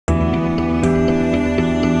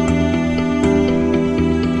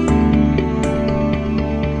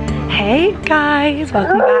Guys,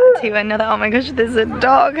 welcome back to another, oh my gosh, there's a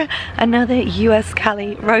dog, another US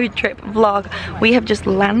Cali road trip vlog. We have just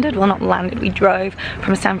landed, well not landed, we drove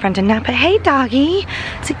from San Fran to Napa. Hey doggy,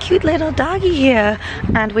 it's a cute little doggy here,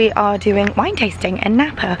 and we are doing wine tasting in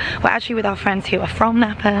Napa. We're actually with our friends who are from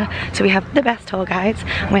Napa, so we have the best tour guides,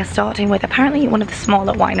 and we're starting with apparently one of the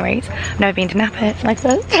smaller wineries. I've never been to Napa, it's my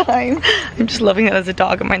first time. I'm just loving that there's a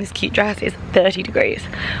dog. I'm wearing this cute dress, it's 30 degrees.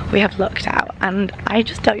 We have looked out and I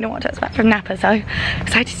just don't know what to expect from Napa, so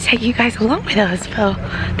excited to take you guys along with us for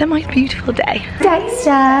the most beautiful day. Dexter!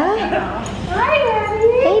 Hi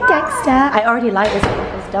Daddy! Hey Dexter! I already like this,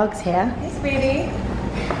 there's dogs here. Hey sweetie.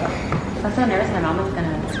 I'm so nervous my mom was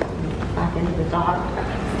gonna back into the dog.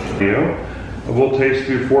 We'll taste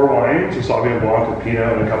through 4 wines, a Sauvignon Blanc, a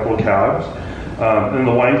Pinot, and a couple of Cabs. And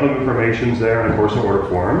the wine club information's there in a course of order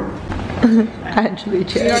form. Actually,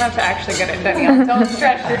 cheers. You don't have to actually get it done yet. Don't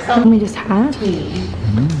stress yourself. We just had.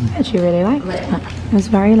 I actually really liked it. It was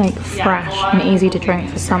very like fresh and easy to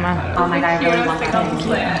drink for summer. Oh my god, I really want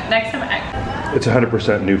that. Next time It's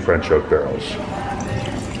 100% new French oak barrels.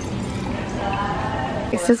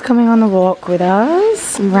 This is coming on the walk with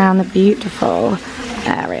us around the beautiful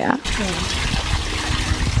area.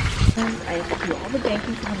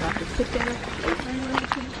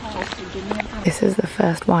 This is the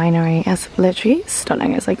first winery. It's literally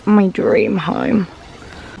stunning. It's like my dream home.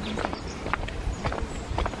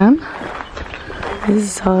 This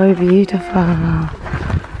is so beautiful.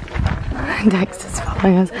 Dexter's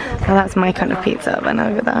following us. Oh, that's my kind of pizza oven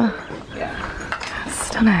over there. That's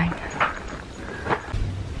stunning.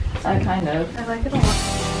 I kind of. I like it a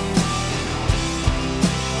lot.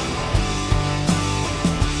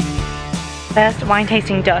 First wine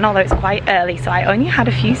tasting done, although it's quite early, so I only had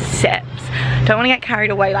a few sips. Don't want to get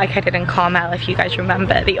carried away like I did in Carmel, if you guys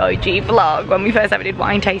remember the OG vlog when we first ever did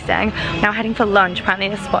wine tasting. Now heading for lunch. Apparently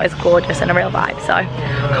this spot is gorgeous and a real vibe, so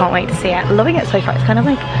can't wait to see it. Loving it so far. It's kind of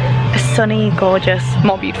like a sunny, gorgeous,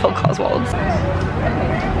 more beautiful Cotswolds.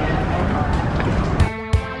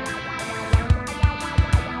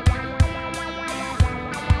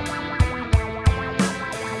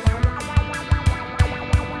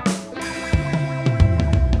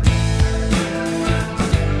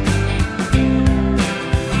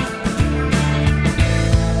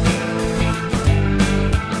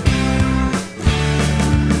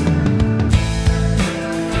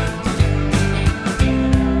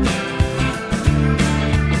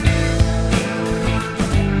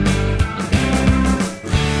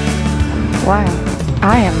 Wow,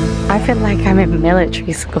 I feel like I'm in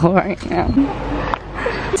military school right now.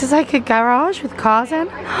 This is like a garage with cars in.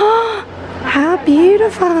 How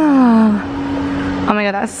beautiful. Oh my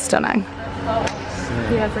god, that's stunning. Wow.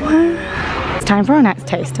 It's time for our next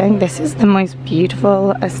tasting. This is the most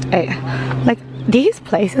beautiful estate. Like, these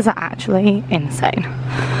places are actually insane.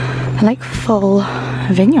 They're like full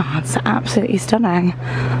vineyards, they're absolutely stunning.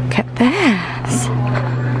 Look at this.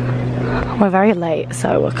 We're very late,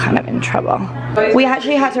 so we're kind of in trouble. We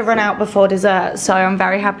actually had to run out before dessert, so I'm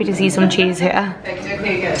very happy to see some cheese here.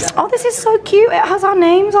 Oh, this is so cute. It has our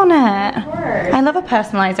names on it. I love a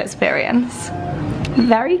personalized experience.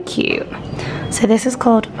 Very cute. So this is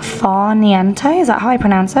called Far Niente. Is that how I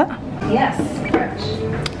pronounce it? Yes, correct.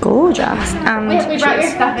 Gorgeous. And we brought your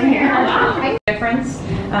stuff in here. Difference.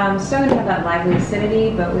 Still going to have that lively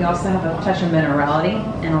acidity, but we also have a touch of minerality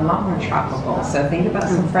and a lot more tropical. So think about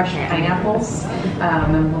some fresh pineapples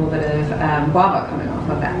and a little bit of guava coming off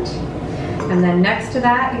of that. And then next to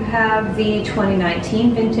that, you have the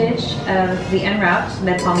 2019 vintage of the En Route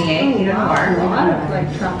Le Palmier Pinot Noir. A lot of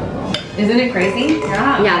like tropical. Isn't it crazy?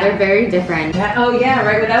 Yeah, they're very different. Oh yeah,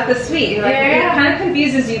 right, without the sweet. Like, it kind of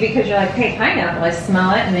confuses you because you're like, hey, pineapple, I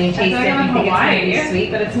smell it, and then you taste it and you think it's going to be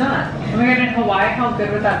sweet, but it's not. Oh my god, in Hawaii, how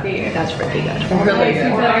good would that be? that's really good. Really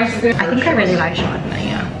good. I think I really like Chardonnay,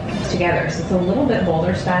 yeah. Together, so it's a little bit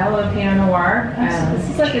bolder style of Pinot Noir. This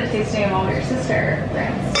is like a tasting of all your sister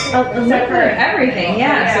brands. Except for everything,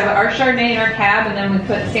 yeah. So our Chardonnay and our Cab, and then we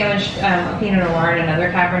put sandwiched Pinot Noir and another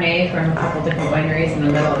Cabernet from a couple different wineries in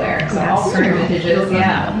the middle there. So all current vintages,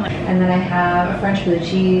 yeah. And then I have a French blue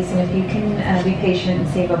cheese, and if you can be patient and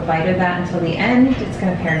save a bite of that until the end, it's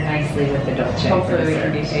going to pair nicely with the Dolce. Hopefully we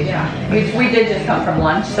can be patient. Yeah. We did just come from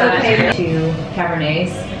lunch, so to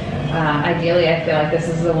Cabernets. Ideally, I feel like this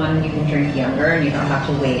is the one you can drink younger and you don't have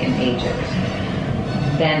to wait and age it.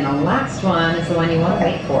 Then the last one is the one you want to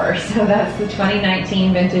wait for. So that's the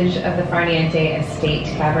 2019 vintage of the Far Niente Estate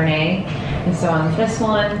Cabernet. And so on this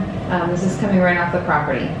one, this is coming right off the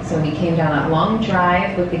property. So we came down that long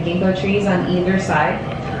drive with the ginkgo trees on either side.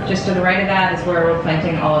 Just to the right of that is where we're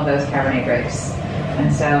planting all of those Cabernet grapes.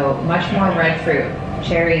 And so much more red fruit.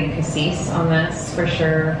 cherry and cassis on this for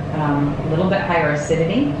sure. A little bit higher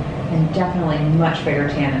acidity and definitely much bigger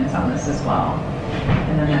tannins on this as well.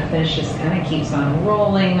 And then that finish just kind of keeps on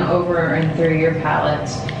rolling over and through your palate.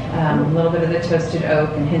 A little bit of the toasted oak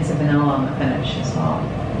and hints of vanilla on the finish as well.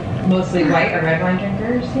 Mostly white or red wine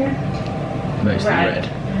drinkers here? Mostly red.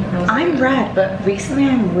 I'm red, but recently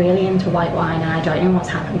I'm really into white wine and I don't know what's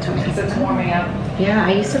happened to me. Because it's warming up. Yeah,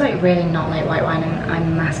 I used to like really not like white wine and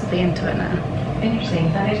I'm massively into it now. Interesting.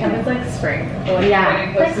 Anytime it's like spring. Or like Yeah,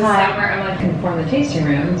 getting close to that's summer, I'm like, From the tasting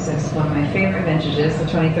rooms, it's one of my favorite vintages, the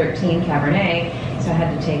 2013 Cabernet. So I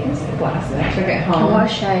had to take this glass and I took it home. What a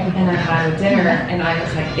shame. And I had a dinner and I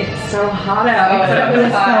was like, it's so hot out. But it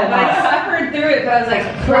was hot. And I suffered through it, but I was like,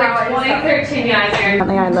 wow, 2013 guys are.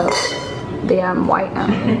 Apparently I love the white now.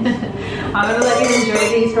 I'm gonna let you enjoy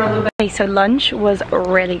these for a little bit. Okay, so lunch was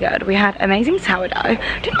really good. We had amazing sourdough.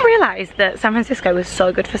 Didn't realize that San Francisco was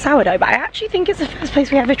so good for sourdough, but I actually think it's the first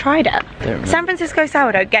place we ever tried it. San Francisco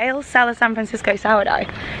sourdough. Gail's sell a San Francisco sourdough.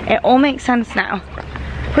 It all makes sense now.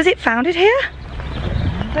 Was it founded here?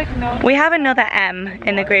 Like, no. We have another M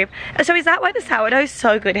in the group. So is that why the sourdough is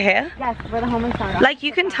so good here? Yes, we're the home of sourdough. Like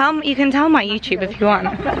you can tell my YouTube if you want.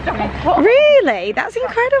 Really? That's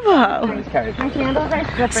incredible. My candles are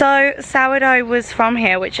strippers. So sourdough was from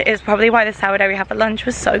here, which is probably why the sourdough we had for lunch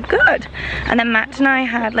was so good. And then Matt and I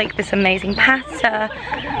had like this amazing pasta,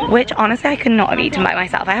 which honestly I could not have eaten by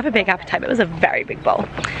myself. I have a big appetite, but it was a very big bowl.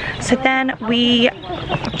 So then we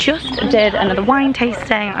just did another wine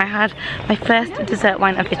tasting. I had my first dessert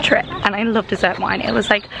wine of the trip, and I love dessert wine. It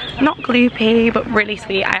was like not gloopy, but really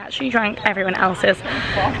sweet. I actually drank everyone else's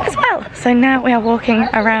as well. So now we are walking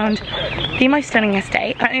around the most stunning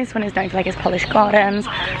estate. I think this one is known for like its polished gardens,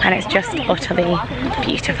 and it's just utterly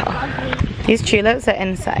beautiful. These tulips are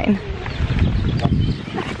insane.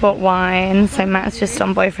 Bought wine, so Matt's just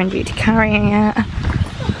on boyfriend duty carrying it.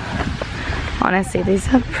 Honestly, these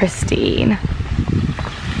are pristine.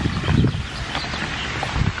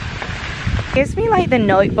 Gives me like the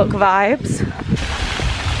Notebook vibes.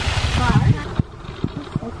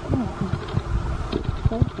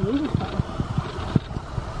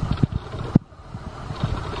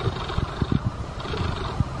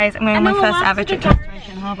 Guys, I'm going on my first ever trip to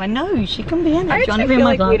Restoration Harbour. No, she can be in it. Do you want to be in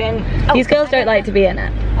my vlog? These girls don't like to be in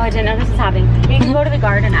it. Oh, I didn't know this was happening. You can go to the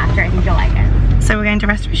garden after. I think you'll like it. So we're going to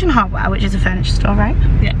Restoration Harbour, which is a furniture store, right?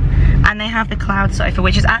 Yeah. And they have the cloud sofa,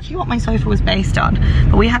 which is actually what my sofa was based on,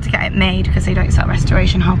 but we had to get it made because they don't sell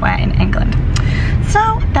Restoration hardware in England.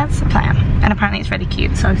 So that's the plan, and apparently it's really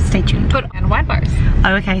cute, so stay tuned. And wine bars.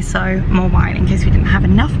 Oh, okay, so more wine in case we didn't have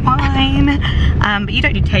enough wine. But you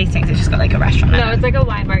don't do tastings, it's just got like a restaurant. No, it's like a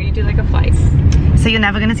wine bar. You do like a slice. So you're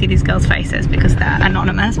never going to see these girls' faces because they're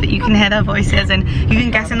anonymous, but you can hear their voices and you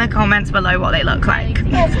can guess in the comments below what they look like.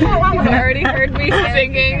 You already heard me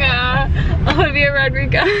singing Olivia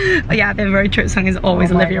Rodrigo. Oh yeah, the road trip song is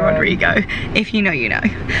always Olivia Rodrigo. If you know, you know.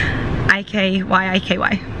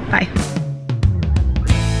 I-K-Y-I-K-Y. Bye.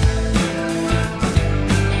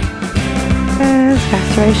 There's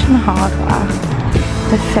Restoration Hardware.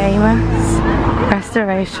 The famous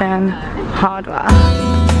Restoration Hardware.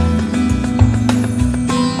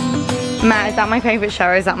 Matt, is that my favourite show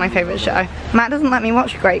or is that my favourite show? Matt doesn't let me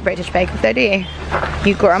watch Great British Bake Off though, do you?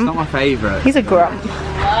 You grump? It's not my favourite. He's a grump.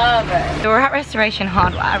 Love it. So we're at Restoration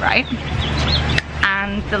Hardware, right?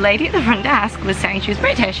 And the lady at the front desk was saying she was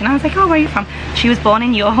British, and I was like, oh, where are you from? She was born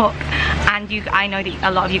in York, and I know that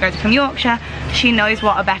a lot of you guys are from Yorkshire. She knows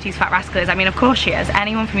what a Betty's Fat Rascal is. I mean, of course she is.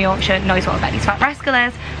 Anyone from Yorkshire knows what a Betty's Fat Rascal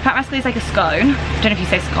is. Fat Rascal is like a scone. I don't know if you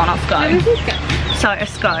say scone or scone. So a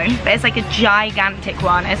scone, but it's like a gigantic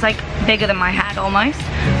one. It's like bigger than my head almost,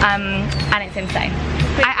 and it's insane.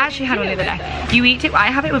 I actually had one the other day. You eat it, I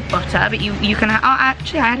have it with butter, but you can have, oh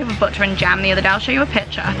actually I had it with butter and jam the other day. I'll show you a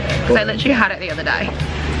picture, because I literally had it the other day.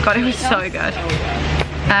 God, it was so good.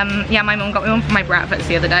 Yeah, my mum got me one for my breakfast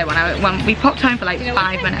the other day when we popped home for like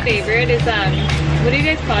 5 minutes. My favorite is, what do you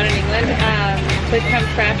guys call it in England? Like creme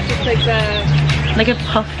fraiche, it's like the... Like a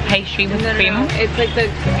puff pastry with cream. No, it's like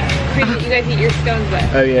the cream that you guys eat your scones with.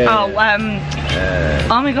 Oh yeah. Oh,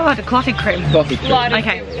 oh my god, a clotted cream. Clotted cream.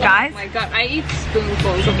 Okay, guys. Oh my god, I eat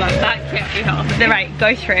spoonfuls of that. That can't be healthy. They're right,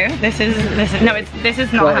 go through. This is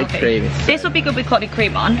not Clotted healthy. cream. This would be good with clotted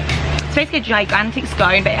cream on. It's basically a gigantic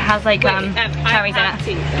scone, but it has like cherries in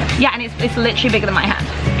it. Yeah, and it's literally bigger than my hand.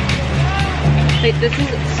 Wait, this is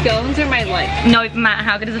scones or my life? No, Matt,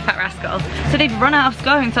 how good is a Fat Rascal? So they've run out of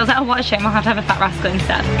scones, so I was like, oh, what a shame, I'll have to have a Fat Rascal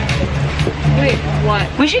instead. Wait, what?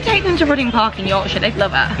 We should take them to Rudding Park in Yorkshire, they'd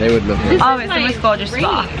love it. They would love it. Oh, it's the most gorgeous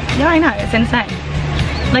spot. Yeah, I know, it's insane.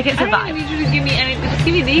 Like, it's a I vibe. don't need you to give me anything. Just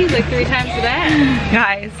give me these like 3 times a day.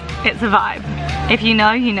 Guys, it's a vibe. If you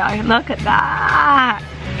know, you know. Look at that.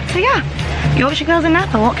 So yeah, Yorkshire girls in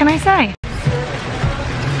Napa, what can I say?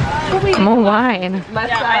 More wine.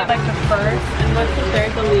 Yeah, I like the first, and what's the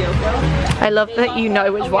third? The Leopold. I love that you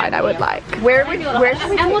know which wine I would like. Where should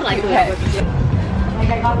we take this?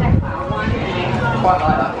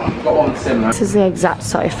 This is the exact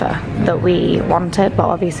sofa that we wanted, but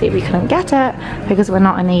obviously we couldn't get it because we're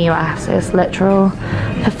not in the US. It's literal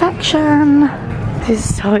perfection. This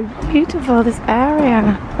is so beautiful, this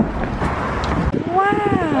area.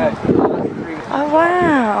 Wow. Oh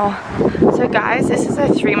wow. So guys, this is a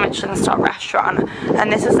 3 Michelin star restaurant,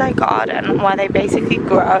 and this is their garden where they basically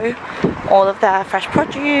grow all of their fresh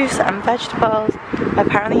produce and vegetables.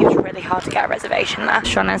 Apparently it's really hard to get a reservation there. The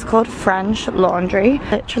restaurant is called French Laundry.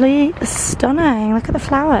 Literally stunning. Look at the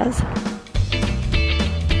flowers.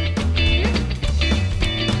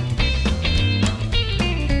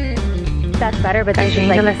 That's better, but Guys, this you is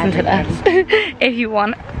need like to listen to this. If you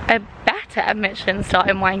want a better Michelin star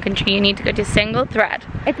in wine country, you need to go to Single Thread.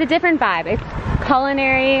 It's a different vibe. It's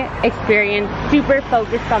culinary experience, super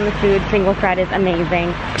focused on the food. Single Thread is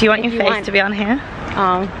amazing. Do you want your face to be on here?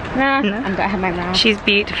 Oh, nah, No. I'm gonna have my mouth. She's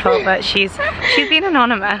beautiful, but she's been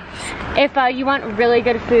anonymous. If you want really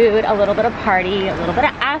good food, a little bit of party, a little bit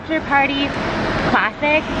of after party,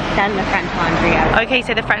 classic, then the French Laundry. Okay,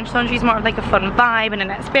 so the French Laundry is more of like a fun vibe and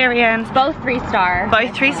an experience. Both 3-star.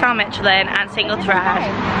 Both 3-star Michelin, and Single Thread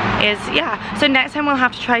is, yeah. So next time we'll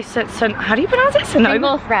have to try, how do you pronounce it? Sonoma?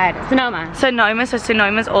 Single Thread. Sonoma. Sonoma, so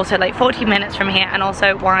Sonoma's also like 40 minutes from here, and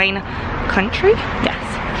also wine country? Yes.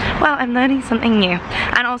 Well, I'm learning something new.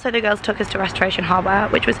 And also the girls took us to Restoration Harbour,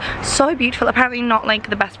 which was so beautiful. Apparently not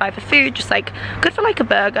like the best vibe for food, just like good for like a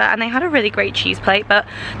burger, and they had a really great cheese plate, but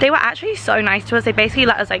they were actually so nice to us. They basically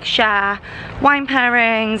let us like share wine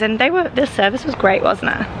pairings, and the service was great,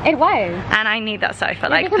 wasn't it? It was. And I need that sofa. You're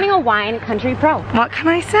like becoming a wine country pro. what can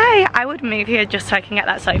I say? I would move here just so I can get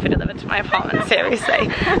that sofa delivered to my apartment,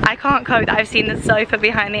 seriously. I can't cope that I've seen the sofa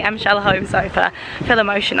behind the Shell home sofa. I feel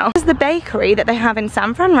emotional. This is the bakery that they have in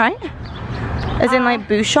San Fran, right? As in like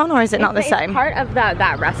Bouchon, or is it not the same? It's part of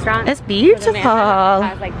that restaurant. It's beautiful.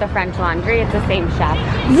 Has like the French Laundry. It's the same chef.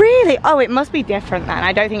 Really? Oh, it must be different then.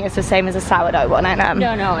 I don't think it's the same as a sourdough one in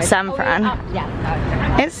No, it's San Fran.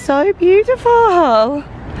 Yeah. It's so beautiful.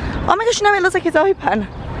 Oh my gosh, no, it looks like it's open.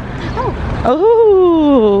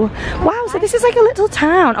 Oh, wow, so this is like a little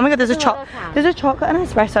town. Oh my god, there's a chocolate and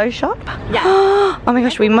espresso shop. Yeah. Oh my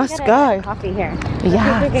gosh, we must go. Coffee here.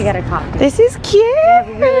 Yeah. We could get a coffee. This is cute.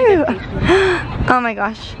 Really good pastries. Oh my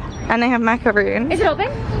gosh. And they have macaroons. Is it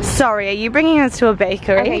open? Sorry, are you bringing us to a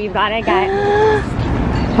bakery? Okay, you got it, guys.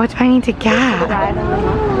 What do I need to get?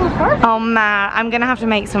 Oh man, I'm gonna have to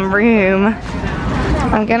make some room.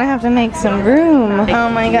 I'm gonna have to make some room. Oh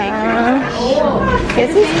my gosh.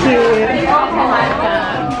 This is cute.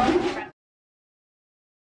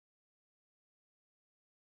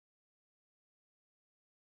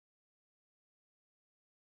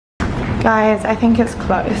 Guys, I think it's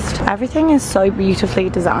closed. Everything is so beautifully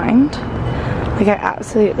designed. Like, I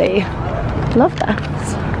absolutely love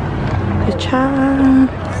this. The chairs.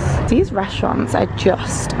 These restaurants are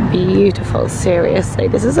just beautiful, seriously.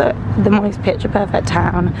 This is the most picture perfect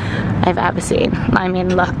town I've ever seen. I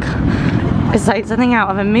mean, look, it's like something out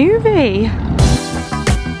of a movie.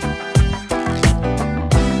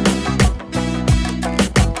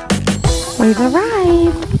 We've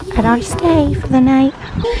arrived at our stay for the night.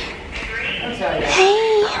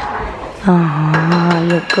 Hey! Oh,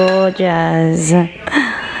 you're gorgeous.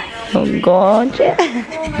 You're gorgeous.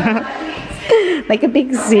 Like a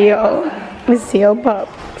big seal. A seal pup.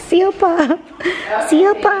 Seal pup.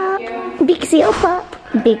 Seal pup. Big seal pup.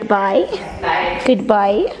 Big bye.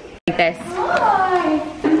 Goodbye. Like this.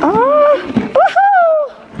 Oh! Woohoo!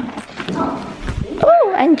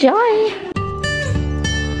 Oh, enjoy.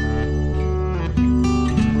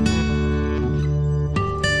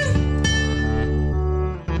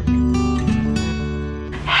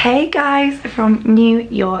 Hey guys from New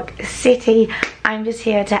York City. I'm just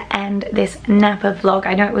here to end this Napa vlog.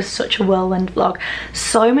 I know it was such a whirlwind vlog.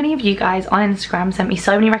 So many of you guys on Instagram sent me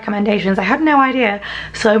so many recommendations. I had no idea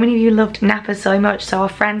so many of you loved Napa so much. So our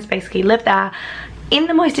friends basically live there in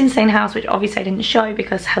the most insane house, which obviously I didn't show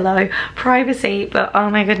because hello, privacy, but oh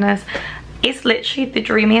my goodness. It's literally the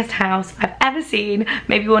dreamiest house I've ever seen.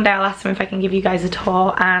 Maybe one day I'll ask them if I can give you guys a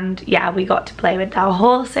tour. And yeah, we got to play with our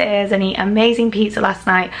horses and eat amazing pizza last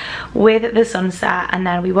night with the sunset. And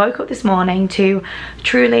then we woke up this morning to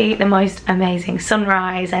truly the most amazing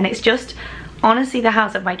sunrise. And it's just honestly the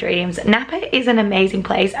house of my dreams. Napa is an amazing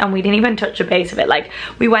place, and we didn't even touch a base of it. Like,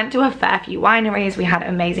 we went to a fair few wineries, we had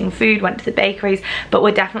amazing food, went to the bakeries, but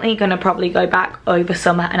we're definitely gonna probably go back over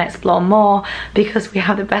summer and explore more because we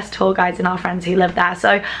have the best tour guides and our friends who live there.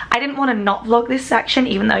 So I didn't want to not vlog this section,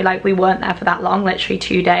 even though like we weren't there for that long, literally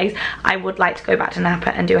 2 days. I would like to go back to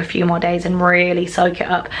Napa and do a few more days and really soak it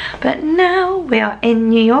up. But now we are in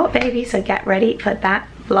New York, baby, so get ready for that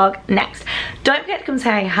vlog next. Don't forget to come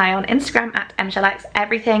say hi on Instagram at mshelx.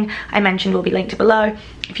 Everything I mentioned will be linked below.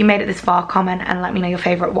 If you made it this far, comment and let me know your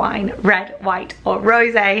favorite wine, red, white or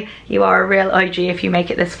rosé. You are a real OG if you make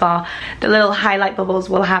it this far. The little highlight bubbles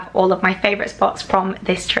will have all of my favorite spots from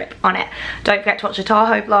this trip on it. Don't forget to watch the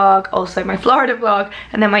Tahoe vlog, also my Florida vlog,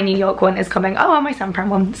 and then my New York one is coming. Oh, and my San Fran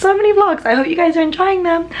one. So many vlogs. I hope you guys are enjoying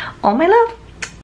them. All my love.